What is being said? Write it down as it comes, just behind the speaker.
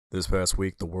This past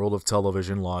week, the world of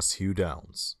television lost Hugh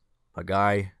Downs, a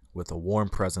guy with a warm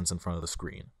presence in front of the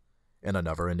screen and a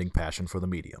never-ending passion for the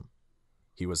medium.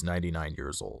 He was 99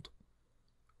 years old.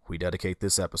 We dedicate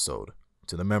this episode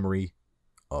to the memory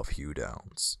of Hugh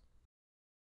Downs.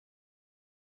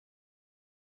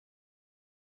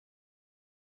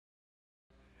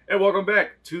 And welcome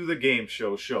back to the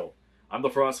GameShow show. I'm the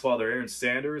FrostFather Aaron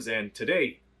Sanders, and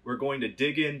today we're going to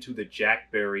dig into the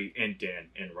Jack Barry and Dan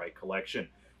Enright collection.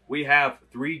 We have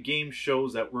 3 game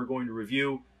shows that we're going to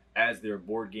review as their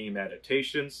board game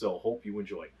adaptations, so hope you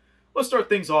enjoy. Let's start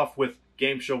things off with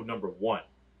game show number 1.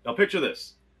 Now picture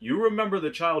this. You remember the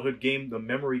childhood game, the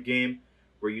memory game,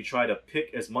 where you try to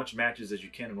pick as much matches as you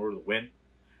can in order to win?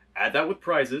 Add that with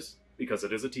prizes, because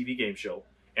it is a TV game show,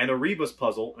 and a rebus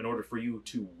puzzle in order for you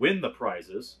to win the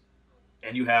prizes,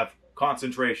 and you have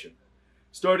concentration.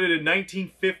 Started in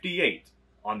 1958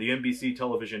 on the NBC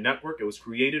television network. It was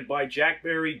created by Jack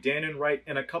Barry, Dan Enright,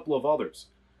 and a couple of others.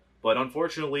 But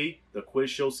unfortunately, the quiz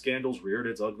show scandals reared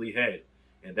its ugly head,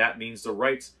 and that means the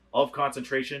rights of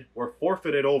concentration were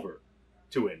forfeited over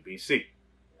to NBC,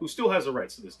 who still has the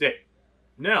rights to this day.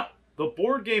 Now, the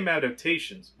board game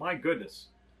adaptations, my goodness,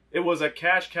 it was a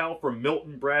cash cow for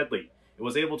Milton Bradley. It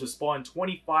was able to spawn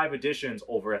 25 editions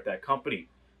over at that company,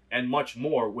 and much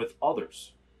more with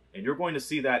others. And you're going to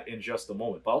see that in just a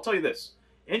moment. But I'll tell you this,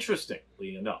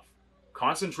 interestingly enough,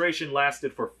 concentration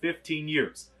lasted for 15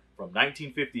 years, from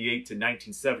 1958 to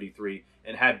 1973,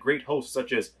 and had great hosts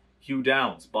such as Hugh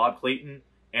Downs, Bob Clayton,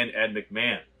 and Ed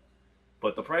McMahon.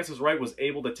 But The Price is Right was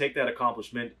able to take that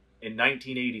accomplishment in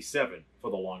 1987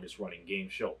 for the longest running game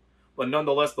show. But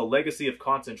nonetheless, the legacy of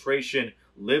concentration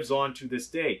lives on to this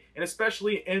day, and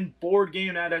especially in board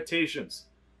game adaptations.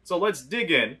 So let's dig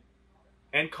in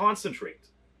and concentrate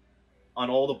on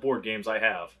all the board games I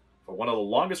have for one of the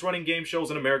longest running game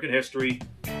shows in American history,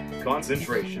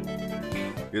 Concentration.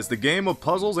 It's the game of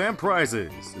puzzles and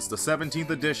prizes. It's the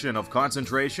 17th edition of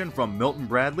Concentration from Milton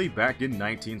Bradley back in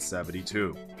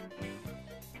 1972.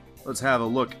 Let's have a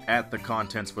look at the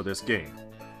contents for this game.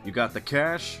 You got the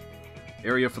cash,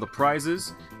 area for the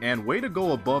prizes, and way to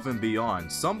go above and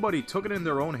beyond. Somebody took it in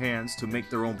their own hands to make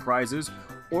their own prizes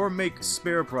or make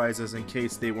spare prizes in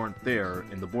case they weren't there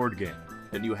in the board game.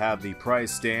 Then you have the prize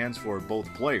stands for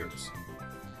both players.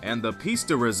 And the piece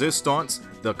de resistance,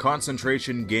 the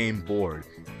concentration game board.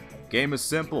 Game is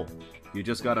simple. You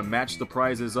just gotta match the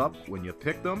prizes up when you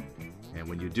pick them. And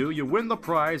when you do, you win the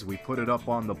prize. We put it up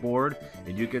on the board,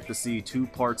 and you get to see 2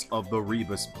 parts of the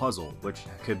rebus puzzle, which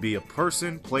could be a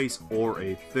person, place, or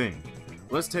a thing.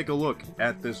 Let's take a look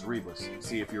at this rebus,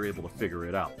 see if you're able to figure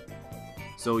it out.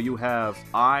 So you have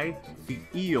I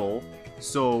feel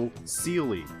so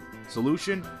silly.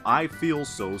 Solution, I feel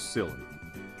so silly.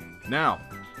 Now,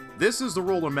 this is the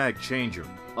roller mag changer,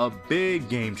 a big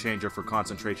game changer for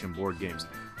concentration board games.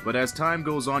 But as time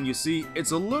goes on, you see,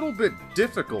 it's a little bit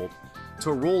difficult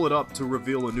to roll it up to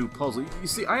reveal a new puzzle. You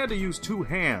see, I had to use 2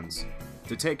 hands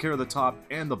to take care of the top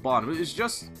and the bottom. It's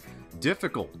just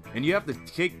difficult. And you have to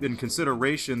take in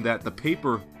consideration that the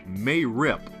paper may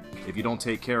rip if you don't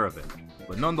take care of it.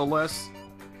 But nonetheless,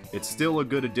 it's still a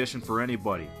good addition for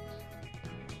anybody.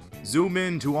 Zoom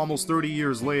in to almost 30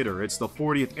 years later. It's the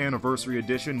 40th anniversary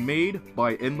edition made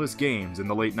by Endless Games in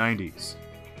the late 90s.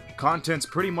 Content's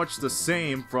pretty much the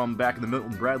same from back in the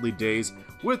Milton Bradley days,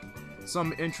 with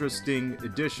some interesting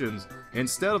additions.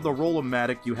 Instead of the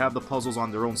roll-o-matic, you have the puzzles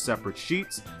on their own separate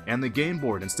sheets, and the game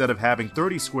board, instead of having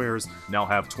 30 squares, now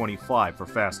have 25 for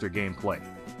faster gameplay.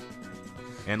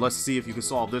 And let's see if you can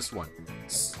solve this one.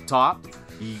 Stop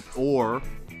or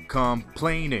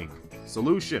complaining.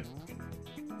 Solution,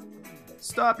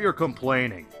 stop your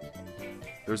complaining.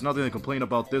 There's nothing to complain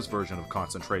about this version of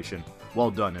Concentration.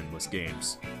 Well done, Endless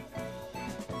Games.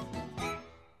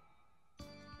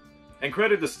 And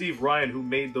credit to Steve Ryan, who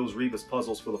made those rebus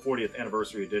puzzles for the 40th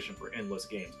anniversary edition for Endless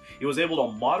Games. He was able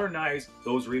to modernize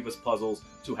those rebus puzzles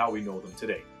to how we know them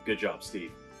today. Good job,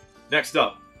 Steve. Next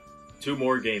up, 2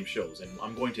 more game shows, and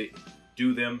I'm going to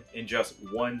do them in just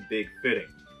one big fitting.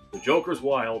 The Joker's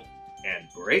Wild and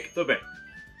Break the Bank.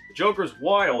 The Joker's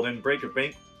Wild and Break a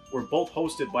Bank were both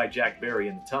hosted by Jack Barry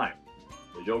in the time.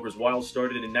 The Joker's Wild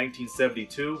started in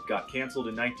 1972, got canceled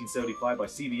in 1975 by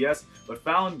CBS, but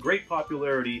found great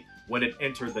popularity when it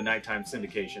entered the nighttime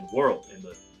syndication world in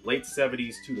the late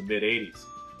 70s to the mid-80s.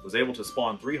 It was able to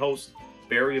spawn 3 hosts,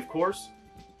 Barry of course,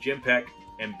 Jim Peck,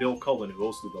 and Bill Cullen, who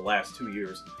hosted the last 2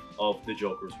 years of The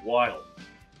Joker's Wild.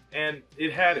 And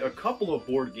it had a couple of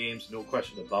board games, no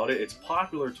question about it. It's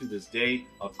popular to this day,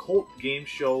 a cult game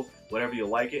show, whatever you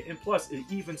like it, and plus it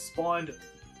even spawned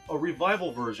a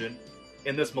revival version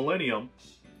in this millennium,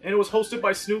 and it was hosted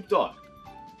by Snoop Dogg.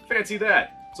 Fancy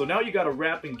that. So now you got a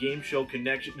rap and game show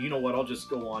connection. You know what, I'll just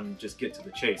go on and just get to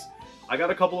the chase. I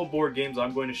got a couple of board games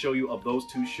I'm going to show you of those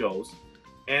two shows.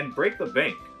 And Break the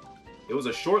Bank. It was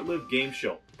a short-lived game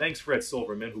show. Thanks Fred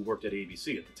Silverman, who worked at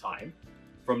ABC at the time.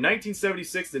 From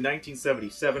 1976 to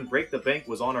 1977, Break the Bank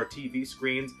was on our TV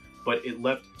screens, but it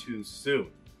left too soon.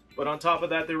 But on top of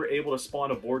that, they were able to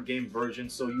spawn a board game version,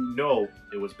 so you know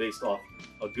it was based off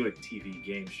a good TV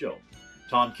game show.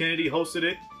 Tom Kennedy hosted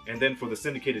it, and then for the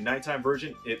syndicated nighttime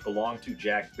version, it belonged to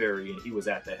Jack Barry, and he was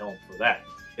at the helm for that.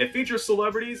 It features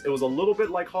celebrities. It was a little bit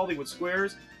like Hollywood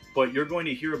Squares, but you're going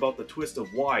to hear about the twist of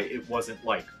why it wasn't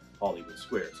like Hollywood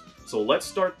Squares. So let's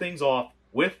start things off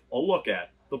with a look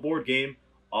at the board game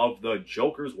of The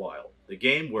Joker's Wild, the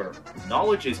game where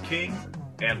knowledge is king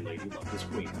and lady luck is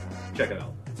queen. Check it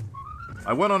out.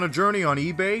 I went on a journey on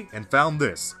eBay and found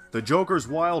this, The Joker's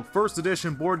Wild first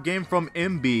edition board game from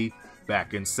MB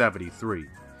back in '73.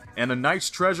 And a nice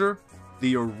treasure,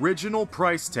 the original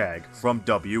price tag from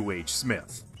W.H.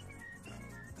 Smith.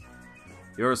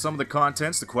 Here are some of the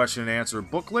contents, the question and answer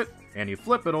booklet, and you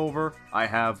flip it over, I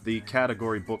have the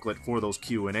category booklet for those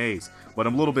Q&As. But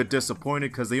I'm a little bit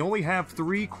disappointed because they only have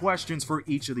 3 questions for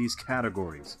each of these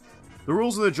categories. The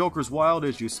rules of The Joker's Wild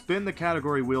is you spin the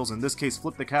category wheels, in this case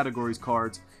flip the categories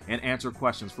cards, and answer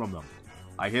questions from them.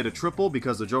 I hit a triple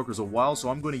because The Joker's a Wild, so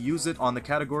I'm going to use it on the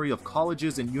category of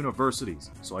colleges and universities.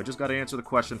 So I just got to answer the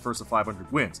question first to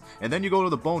 500 wins. And then you go to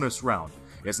the bonus round.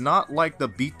 It's not like the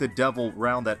Beat the Devil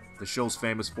round that the show's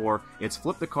famous for. It's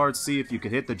flip the cards, see if you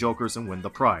can hit the Jokers and win the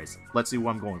prize. Let's see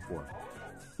what I'm going for.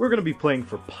 We're going to be playing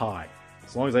for pi.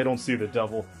 As long as I don't see the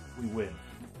devil, we win.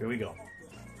 Here we go.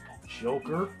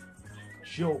 Joker.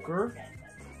 Joker.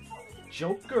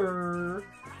 Joker.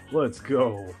 Let's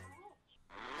go.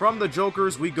 From the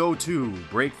Jokers, we go to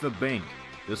Break the Bank.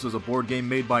 This was a board game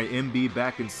made by MB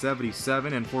back in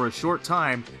 '77, and for a short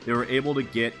time, they were able to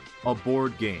get a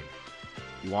board game.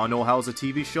 You wanna know how it's a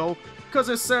TV show? Because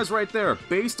it says right there,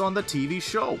 based on the TV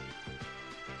show.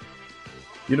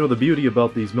 You know, the beauty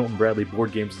about these Milton Bradley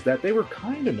board games is that they were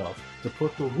kind enough to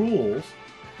put the rules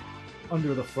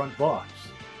under the front box.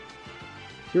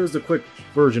 Here's a quick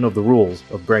version of the rules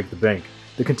of Break the Bank.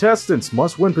 The contestants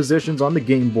must win positions on the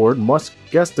game board, must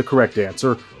guess the correct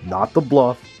answer, not the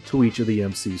bluff, to each of the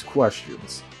MC's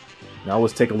questions. Now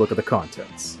let's take a look at the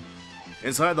contents.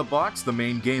 Inside the box, the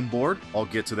main game board. I'll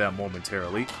get to that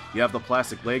momentarily. You have the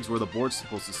plastic legs where the board's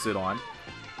supposed to sit on.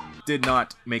 Did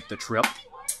not make the trip.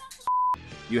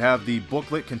 You have the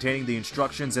booklet containing the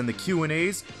instructions and the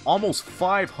Q&As. Almost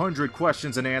 500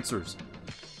 questions and answers.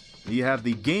 You have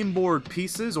the game board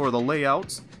pieces or the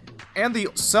layouts. And the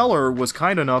seller was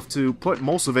kind enough to put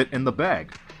most of it in the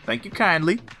bag. Thank you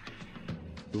kindly.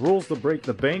 The rules to Break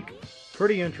the Bank,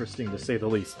 pretty interesting to say the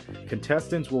least.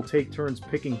 Contestants will take turns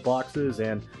picking boxes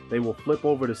and they will flip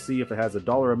over to see if it has a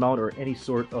dollar amount or any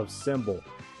sort of symbol.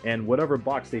 And whatever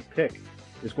box they pick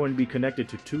is going to be connected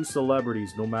to 2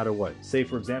 celebrities no matter what. Say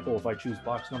for example, if I choose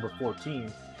box number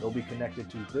 14, it'll be connected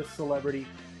to this celebrity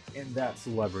and that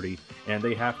celebrity, and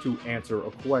they have to answer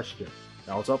a question.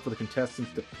 Now it's up for the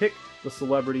contestants to pick the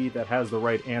celebrity that has the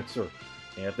right answer.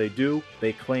 And if they do,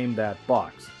 they claim that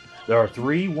box. There are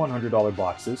 3 $100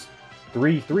 boxes,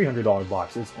 3 $300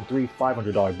 boxes, and 3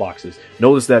 $500 boxes.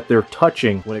 Notice that they're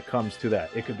touching when it comes to that.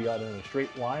 It could be either in a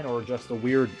straight line or just a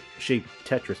weird shaped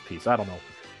Tetris piece. I don't know.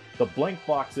 The blank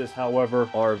boxes, however,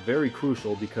 are very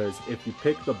crucial because if you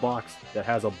pick the box that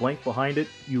has a blank behind it,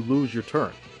 you lose your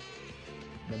turn.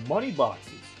 The money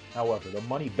boxes, however, the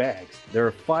money bags, there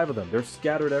are 5 of them. They're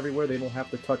scattered everywhere. They don't have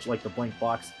to touch like the blank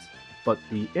boxes. But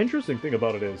the interesting thing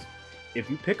about it is, if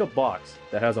you pick a box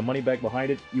that has a money bag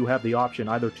behind it, you have the option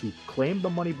either to claim the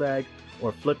money bag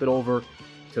or flip it over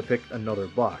to pick another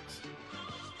box.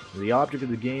 The object of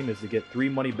the game is to get 3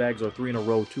 money bags or 3 in a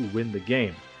row to win the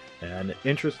game. And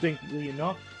interestingly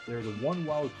enough, there's a 1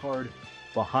 wild card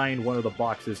behind one of the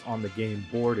boxes on the game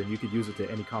board, and you could use it to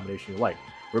any combination you like.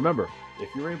 Remember,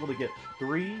 if you're able to get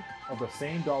 3 of the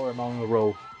same dollar amount in a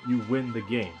row, you win the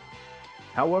game.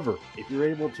 However, if you're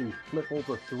able to flip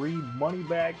over 3 money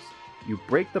bags, you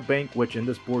break the bank, which in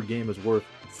this board game is worth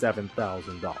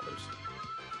 $7,000.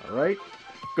 Alright?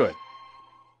 Good.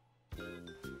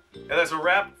 And that's a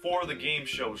wrap for the Game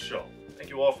Show show. Thank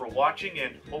you all for watching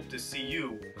and hope to see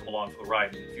you come along for the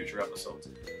ride in future episodes.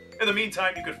 In the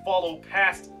meantime, you could follow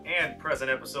past and present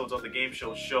episodes of the Game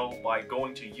Show by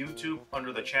going to YouTube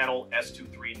under the channel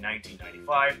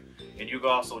S231995, and you can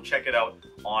also check it out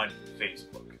on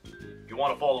Facebook. If you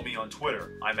want to follow me on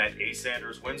Twitter, I'm at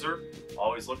ASandersWindsor.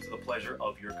 Always look to the pleasure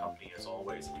of your company as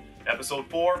always. Episode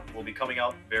 4 will be coming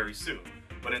out very soon.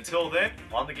 But until then,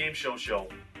 on the Game Show,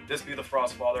 This be the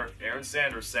FrostFather, Aaron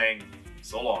Sanders, saying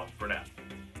so long for now.